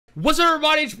What's up,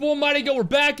 everybody? It's your boy Mighty Goat. We're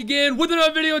back again with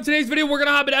another video. In today's video, we're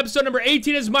gonna hop in episode number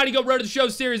 18 of this Mighty Goat Road to the Show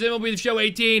series, MLB The Show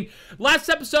 18. Last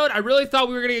episode, I really thought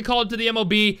we were gonna get called to the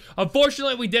MLB.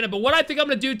 Unfortunately, we didn't. But what I think I'm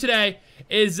gonna do today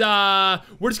is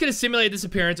we're just gonna simulate this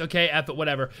appearance. Okay, F it,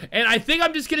 whatever. And I think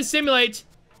I'm just gonna simulate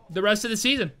the rest of the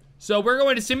season. So we're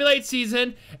going to simulate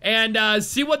season and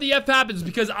see what the F happens,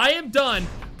 because I am done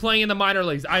playing in the minor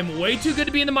leagues. I'm way too good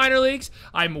to be in the minor leagues.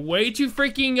 I'm way too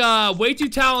freaking, way too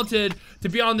talented to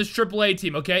be on this AAA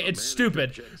team, okay? It's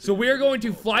stupid. So we are going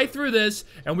to fly through this,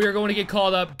 and we are going to get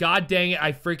called up. God dang it,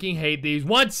 I freaking hate these.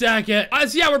 1 second.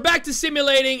 So yeah, we're back to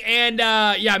simulating, and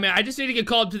yeah, man, I just need to get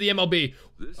called up to the MLB.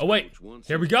 Oh, wait.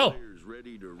 Here we go.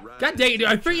 God dang it, dude.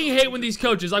 I freaking hate when these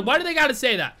coaches, like, why do they gotta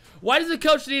say that? Why does the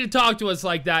coach need to talk to us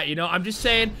like that, you know? I'm just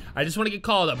saying, I just want to get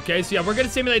called up, okay? So yeah, we're going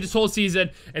to simulate this whole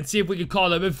season and see if we can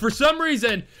call up. If for some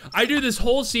reason I do this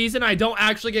whole season, I don't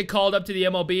actually get called up to the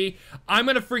MLB, I'm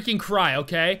going to freaking cry,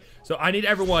 okay? So I need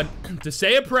everyone to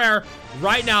say a prayer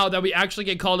right now that we actually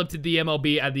get called up to the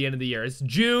MLB at the end of the year. It's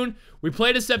June. We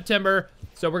played in September,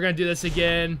 so we're going to do this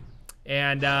again.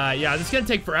 And, yeah, this is going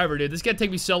to take forever, dude. This is going to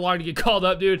take me so long to get called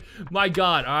up, dude. My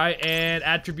God. All right, and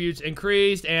attributes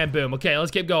increased, and boom. Okay, let's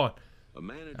keep going.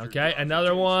 Okay,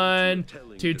 another one.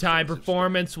 2-time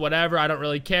performance, whatever. I don't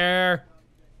really care.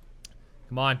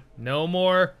 Come on. No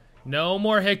more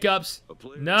hiccups.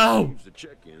 No.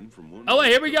 Oh, wait,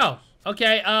 here we go.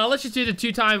 Okay, let's just do the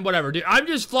 2-time whatever, dude. I'm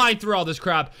just flying through all this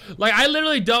crap. Like, I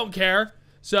literally don't care.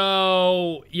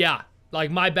 So, yeah. Like,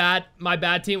 my bad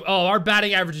team. Oh, our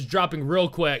batting average is dropping real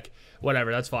quick. Whatever,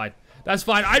 that's fine. That's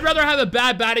fine. I'd rather have a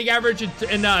bad batting average in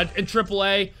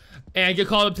AAA and get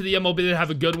called up to the MLB than have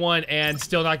a good one and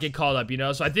still not get called up, you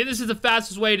know? So I think this is the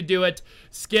fastest way to do it.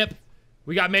 Skip.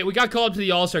 We got called up to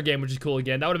the All-Star game, which is cool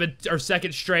again. That would have been our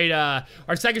second straight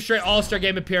All-Star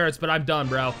game appearance, but I'm done,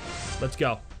 bro. Let's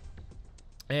go.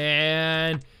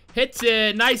 And hits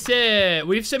it. Nice hit.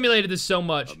 We've simulated this so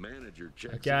much.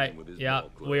 Okay, yeah,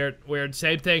 weird,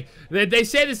 same thing. They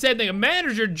say the same thing. A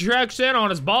manager checks in on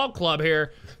his ball club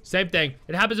here. Same thing.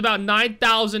 It happens about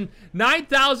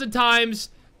 9,000 times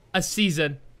a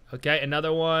season. Okay,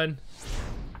 another one.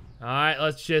 All right,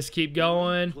 let's just keep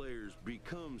going.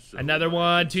 Another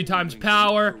one, 2 times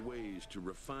power.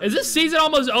 Is this season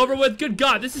almost over with? Good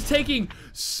God, this is taking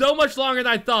so much longer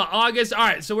than I thought. August, all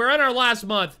right, so we're in our last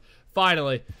month,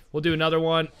 finally. We'll do another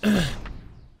one.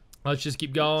 Let's just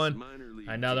keep going.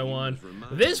 Another one.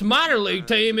 This minor league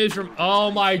team is from,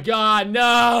 oh my God,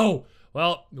 no.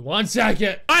 Well, 1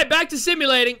 second. All right, back to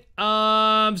simulating.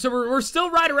 So we're still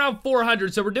right around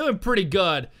 400, so we're doing pretty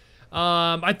good.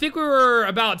 I think we were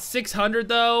about 600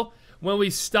 though when we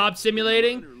stopped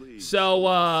simulating. So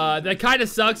that kind of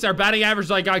sucks. Our batting average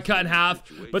like got cut in half,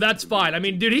 but that's fine. I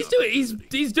mean, dude,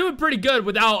 he's doing pretty good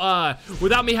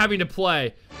without me having to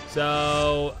play.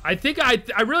 So I think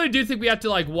I really do think we have to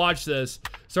like watch this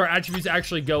so our attributes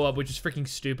actually go up, which is freaking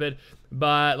stupid.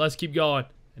 But let's keep going.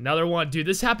 Another one. Dude,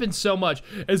 this happens so much.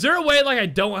 Is there a way like I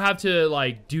don't have to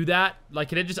like do that? Like,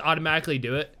 can it just automatically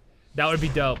do it? That would be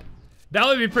dope. That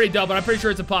would be pretty dope, but I'm pretty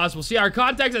sure it's impossible. See, our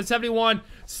contact's at 71,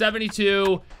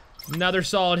 72. Another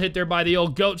solid hit there by the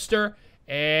old Goatster.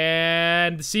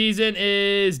 And the season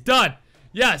is done.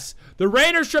 Yes, the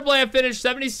Raiders AAA have finished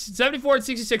 74 and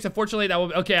 66. Unfortunately, that will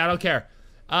be okay. I don't care.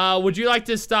 Would you like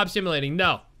to stop simulating?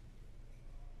 No.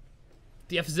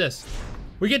 The F is this?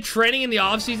 We get training in the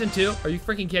off season too. Are you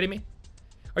freaking kidding me?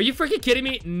 Are you freaking kidding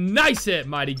me? Nice hit,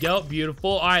 Mighty Goat.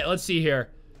 Beautiful. All right, let's see here.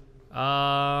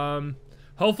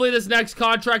 Hopefully this next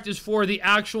contract is for the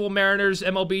actual Mariners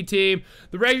MLB team.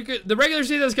 The regular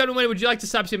season is coming to win. Would you like to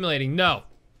stop simulating? No.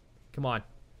 Come on.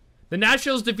 The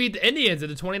Nationals defeat the Indians in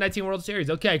the 2019 World Series.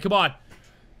 Okay, come on.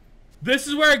 This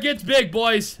is where it gets big,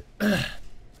 boys.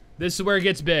 This is where it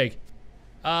gets big.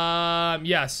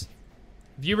 Yes.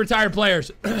 View retired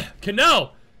players.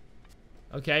 Cano.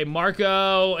 Okay,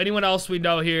 Marco. Anyone else we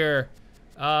know here?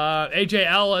 AJ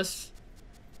Ellis.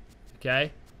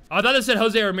 Okay. Oh, I thought it said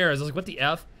Jose Ramirez. I was like, what the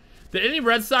F? Did any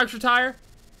Red Sox retire?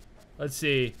 Let's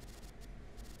see.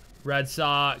 Red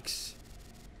Sox.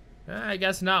 I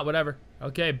guess not. Whatever.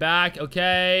 Okay, back.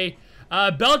 Okay.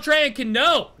 Beltran and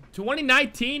Cano.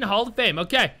 2019 Hall of Fame.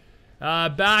 Okay.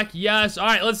 Back. Yes. All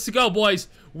right, let's go, boys.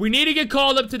 We need to get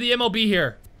called up to the MLB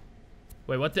here.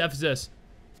 Wait, what the F is this?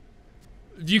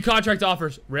 View contract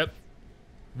offers. Rip.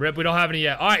 Rip, we don't have any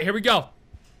yet. All right, here we go.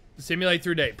 Simulate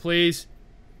through date, please.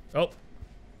 Oh.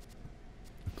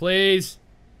 Please.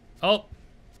 Oh.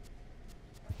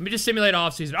 Let me just simulate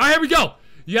offseason. All right, here we go.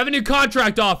 You have a new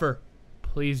contract offer.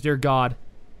 Please, dear God.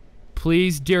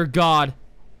 Please, dear God,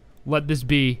 let this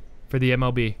be for the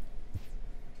MLB.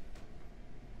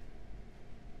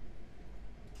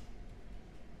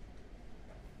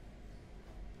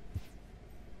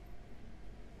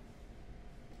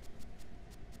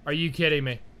 Are you kidding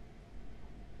me?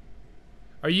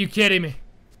 Are you kidding me?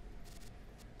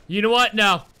 You know what?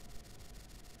 No.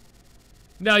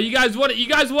 No, you guys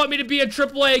want me to be in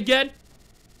AAA again?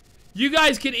 You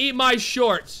guys can eat my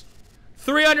shorts.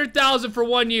 300,000 for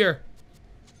 1 year.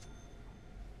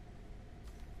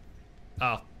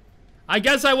 Oh. I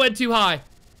guess I went too high.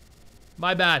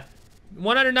 My bad.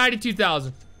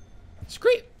 192,000.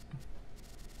 Scream.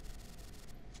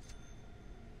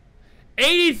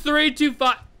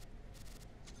 83.25.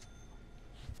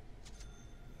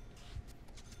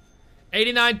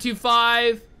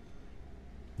 89.25.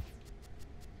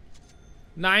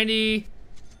 90.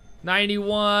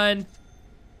 91.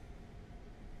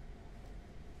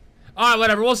 Alright,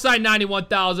 whatever. We'll sign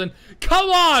 91,000. Come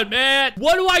on, man.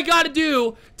 What do I gotta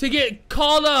do to get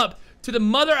called up to the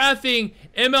mother effing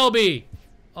MLB?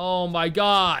 Oh my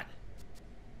god.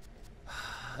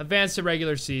 Advance to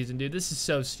regular season, dude. This is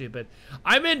so stupid.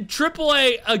 I'm in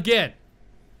AAA again.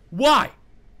 Why?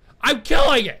 I'm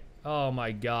killing it. Oh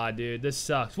my god, dude. This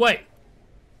sucks. Wait.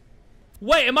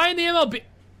 Wait, am I in the MLB?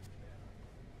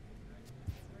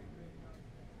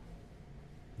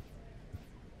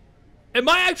 Am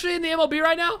I actually in the MLB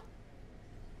right now?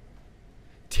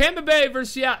 Tampa Bay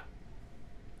versus Seattle.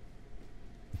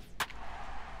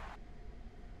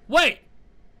 Wait.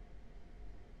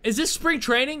 Is this spring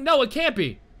training? No, it can't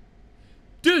be.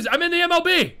 Dudes, I'm in the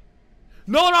MLB.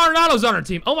 Nolan Arenado's on our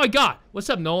team. Oh my god. What's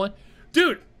up, Nolan?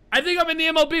 Dude, I think I'm in the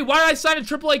MLB. Why did I sign a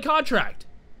AAA contract?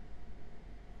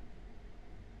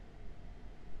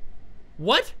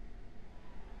 What?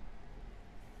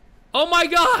 Oh my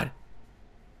god.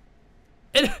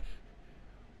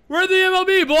 We're in the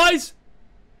MLB, boys.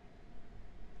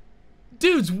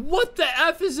 Dudes, what the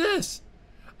F is this?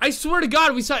 I swear to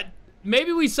God,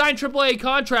 maybe we signed AAA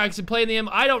contracts and play in the MLB.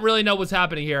 I don't really know what's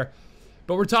happening here.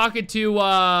 But we're talking to,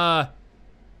 I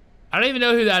don't even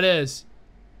know who that is.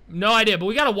 No idea, but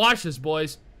we gotta watch this,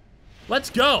 boys. Let's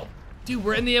go. Dude,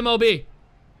 we're in the MLB.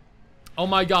 Oh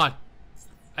my god.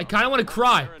 I kind of want to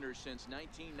cry.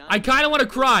 I kind of want to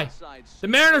cry. The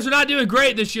Mariners are not doing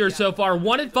great this year so far.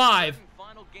 1-5.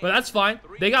 But that's fine.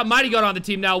 They got Mighty Goat on the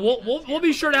team now. We'll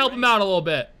be sure to help him out a little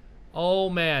bit. Oh,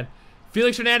 man.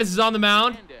 Felix Hernandez is on the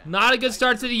mound. Not a good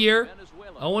start to the year.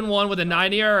 0-1 with a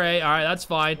 9 ERA. All right, that's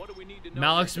fine.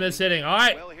 Malik Smith's hitting. All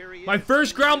right. My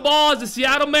first ground ball is the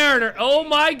Seattle Mariner. Oh,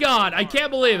 my God. I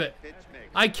can't believe it.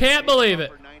 I can't believe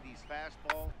it.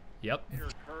 Yep.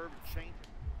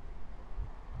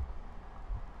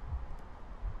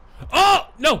 Oh,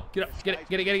 no. Get up. Get it.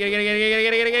 Get it. Get it. Get it. Get it.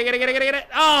 Get it. Get it. Get it. Get it. Get it. Get it.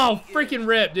 Oh, freaking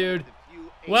rip, dude.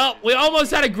 Well, we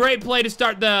almost had a great play to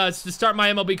start my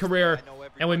MLB career,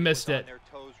 and we missed it.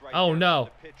 Oh, no.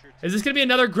 Is this going to be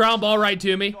another ground ball right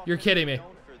to me? You're kidding me.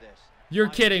 You're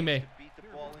kidding me.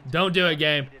 Don't do it,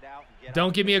 game.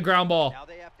 Don't give me a ground ball.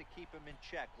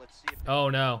 Oh,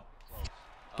 no.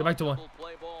 Go back to one.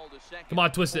 Come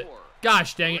on, twist it.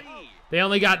 Gosh, dang it. They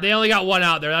only got one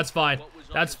out there. That's fine.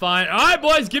 That's fine. All right,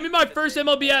 boys. Give me my first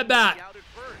MLB at bat.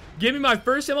 Give me my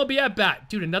first MLB at bat.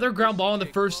 Dude, another ground ball in the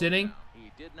first inning.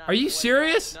 Are you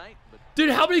serious?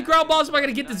 Dude, how many ground balls am I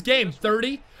going to get this game?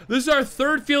 30? This is our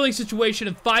third fielding situation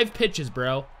in 5 pitches,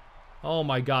 bro. Oh,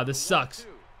 my God. This sucks.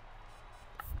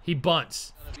 He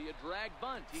bunts.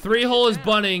 3-hole is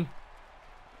bunting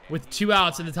with 2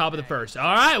 outs in the top of the first.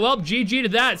 All right. Well, GG to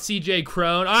that, CJ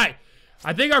Crone. All right.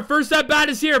 I think our first at bat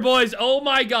is here, boys. Oh,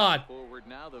 my God.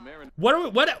 Where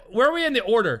are we in the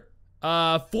order?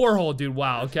 4-hole, dude.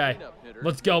 Wow. Okay.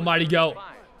 Let's go, Mighty Goat.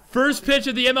 First pitch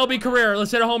of the MLB career.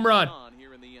 Let's hit a home run.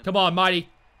 Come on, Mighty.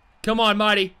 Come on,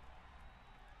 Mighty.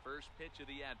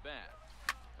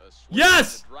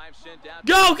 Yes!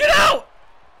 Go! Get out!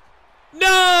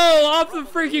 No! Off the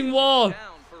freaking wall.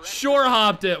 Short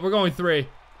hopped it. We're going 3.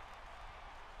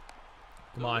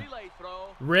 Come on.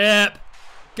 Rip.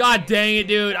 God dang it,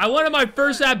 dude. I wanted my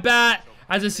first at bat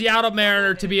as a Seattle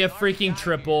Mariner to be a freaking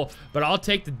triple, but I'll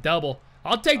take the double.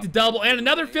 I'll take the double and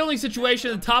another fielding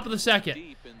situation at the top of the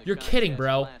second. You're kidding,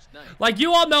 bro. Like,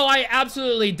 you all know I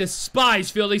absolutely despise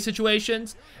fielding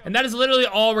situations, and that is literally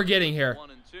all we're getting here.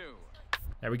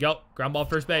 There we go. Ground ball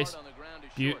first base.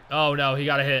 Oh, no. He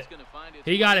got a hit.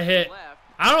 He got a hit.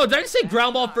 I don't know. Did I just say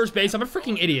ground ball first base? I'm a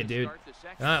freaking idiot, dude. All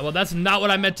right, well, that's not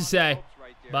what I meant to say,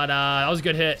 but that was a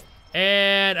good hit.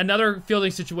 And another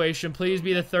fielding situation. Please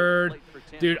be the third.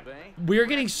 Dude, we're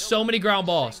getting so many ground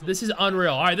balls. This is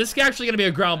unreal. All right, this is actually going to be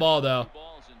a ground ball, though.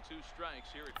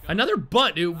 Another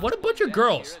bunt, dude. What a bunch of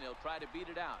girls.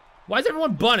 Why is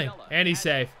everyone bunting? And he's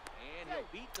safe.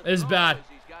 This is bad.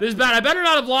 This is bad. I better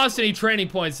not have lost any training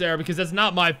points there because that's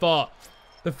not my fault.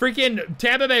 The freaking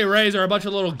Tampa Bay Rays are a bunch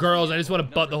of little girls. I just want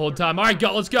to bunt the whole time. All right,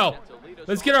 go. Let's go.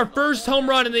 Let's get our first home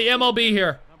run in the MLB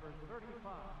here.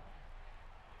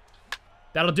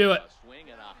 That'll do it.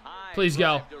 Please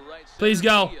go. Please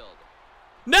go.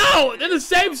 No! In the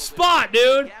same spot,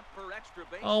 dude.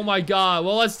 Oh my god.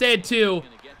 Well, let's stay at 2.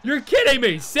 You're kidding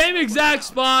me. Same exact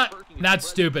spot. That's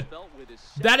stupid.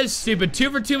 That is stupid.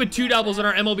 2 for 2 with 2 doubles in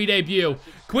our MLB debut.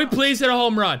 Can we please hit a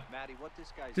home run?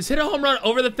 Just hit a home run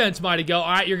over the fence, Mighty Go.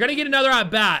 All right, you're going to get another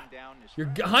at-bat. You're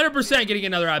 100% getting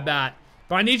another at-bat.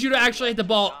 But I need you to actually hit the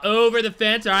ball over the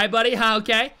fence. All right, buddy?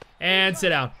 Okay. And sit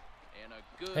down.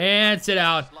 And sit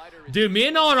down. Dude, me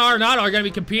and Nolan Arenado are going to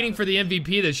be competing for the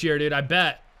MVP this year, dude. I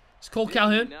bet. It's Cole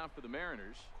Calhoun.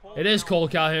 It is Cole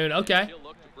Calhoun. Okay.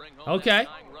 Okay.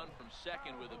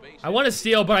 I want to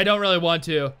steal, but I don't really want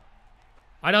to.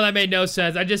 I know that made no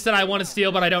sense. I just said I want to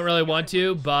steal, but I don't really want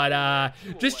to. But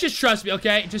just trust me,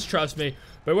 okay? Just trust me.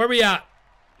 But where we at?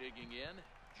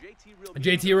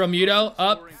 JT Realmuto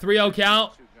up, 3-0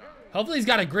 count. Hopefully he's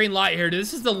got a green light here, dude.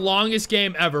 This is the longest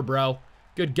game ever, bro.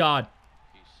 Good God.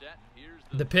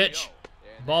 The pitch.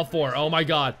 Ball 4. Oh my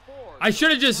God. I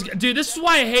should have just, dude, this is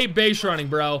why I hate base running,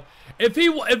 bro. If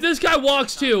this guy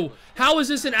walks 2, how is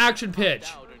this an action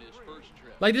pitch?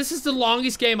 Like, this is the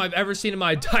longest game I've ever seen in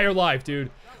my entire life, dude.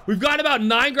 We've got about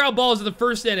 9 ground balls in the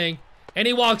first inning, and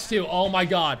he walks 2. Oh, my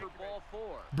God.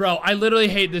 Bro, I literally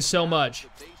hate this so much.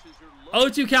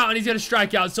 0-2 count, and he's going to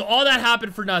strike out. So all that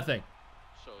happened for nothing.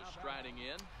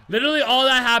 Literally all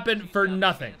that happened for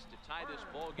nothing.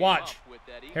 Watch.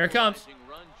 Here it comes.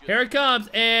 Here it comes,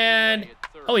 and...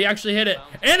 oh, he actually hit it.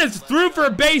 And it's through for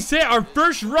a base hit. Our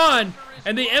first run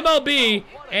in the MLB,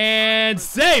 and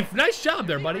safe. Nice job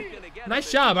there, buddy.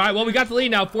 Nice job. All right, well, we got the lead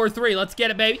now, 4-3. Let's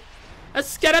get it, baby.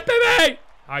 Let's get it, baby.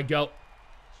 All right, go.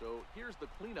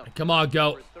 Come on,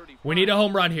 go. We need a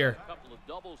home run here.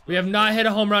 We have not hit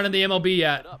a home run in the MLB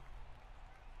yet.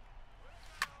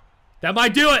 That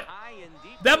might do it.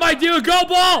 That might do it. Go,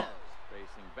 ball.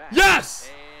 Yes.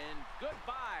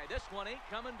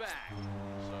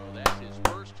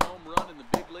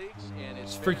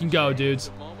 Let's freaking go, dudes.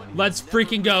 Let's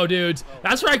freaking go, dudes.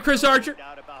 That's right, Chris Archer.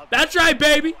 That's right,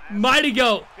 baby. Mighty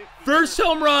Go. First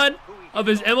home run of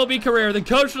his MLB career. The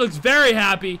coach looks very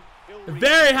happy.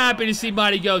 Very happy to see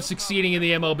Mighty Go succeeding in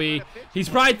the MLB. He's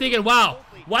probably thinking, wow,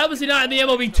 why was he not in the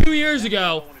MLB 2 years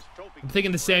ago? I'm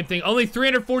thinking the same thing. Only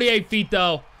 348 feet,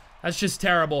 though. That's just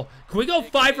terrible. Can we go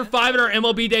 5 for 5 in our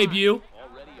MLB debut?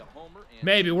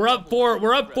 Maybe. We're up 4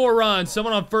 runs.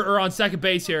 Someone on second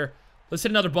base here. Let's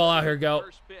hit another ball out here. Go.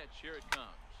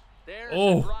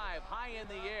 Oh.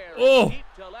 Oh.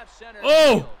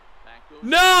 Oh.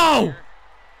 No.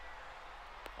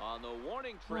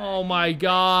 Oh my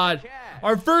God.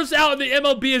 Our first out in the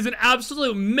MLB is an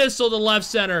absolute missile to left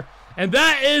center. And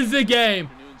that is the game.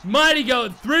 Mighty Go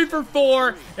 3 for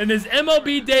 4 in his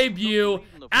MLB debut.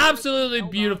 Absolutely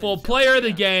beautiful. Player of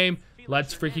the game.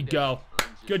 Let's freaking go.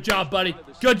 Good job, buddy.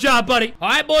 Good job, buddy. All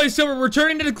right, boys, so we're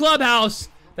returning to the clubhouse.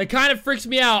 That kind of freaks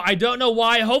me out. I don't know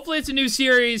why. Hopefully it's a new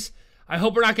series. I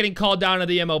hope we're not getting called down to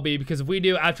the MLB, because if we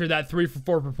do after that 3 for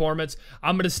 4 performance,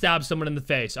 I'm going to stab someone in the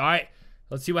face. All right,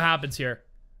 let's see what happens here.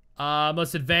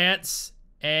 Let's advance,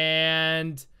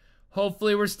 and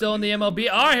hopefully we're still in the MLB.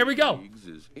 All right, here we go.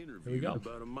 Here we go.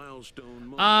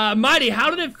 Mighty, how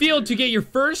did it feel to get your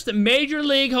first major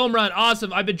league home run?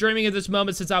 Awesome. I've been dreaming of this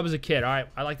moment since I was a kid. All right,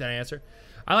 I like that answer.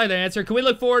 I like that answer. Can we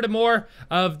look forward to more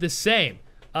of the same?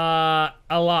 A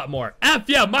lot more. F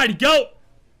yeah, Mighty Go.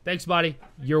 Thanks, buddy.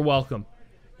 You're welcome.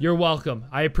 You're welcome.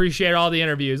 I appreciate all the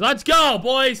interviews. Let's go,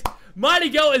 boys. Mighty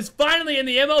Go is finally in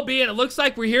the MLB, and it looks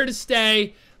like we're here to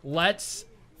stay. Let's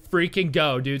freaking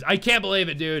go, dudes. I can't believe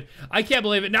it, dude. I can't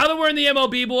believe it. Now that we're in the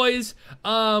MLB, boys,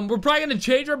 we're probably going to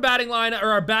change our batting line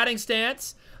or our batting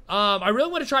stance. I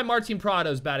really want to try Martin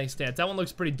Prado's batting stance. That one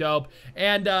looks pretty dope.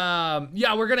 And,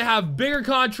 yeah, we're going to have bigger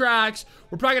contracts.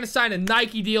 We're probably going to sign a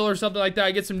Nike deal or something like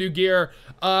that. Get some new gear.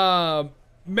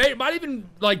 Might even,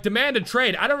 like, demand a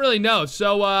trade. I don't really know.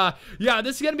 So, yeah,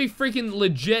 this is going to be freaking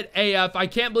legit AF. I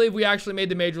can't believe we actually made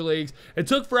the major leagues. It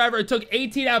took forever. It took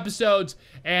 18 episodes,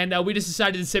 and we just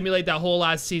decided to simulate that whole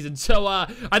last season. So, I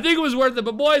think it was worth it.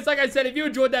 But, boys, like I said, if you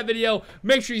enjoyed that video,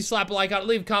 make sure you slap a like on it,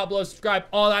 leave a comment below, subscribe,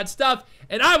 all that stuff.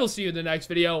 And I will see you in the next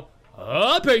video.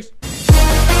 Peace.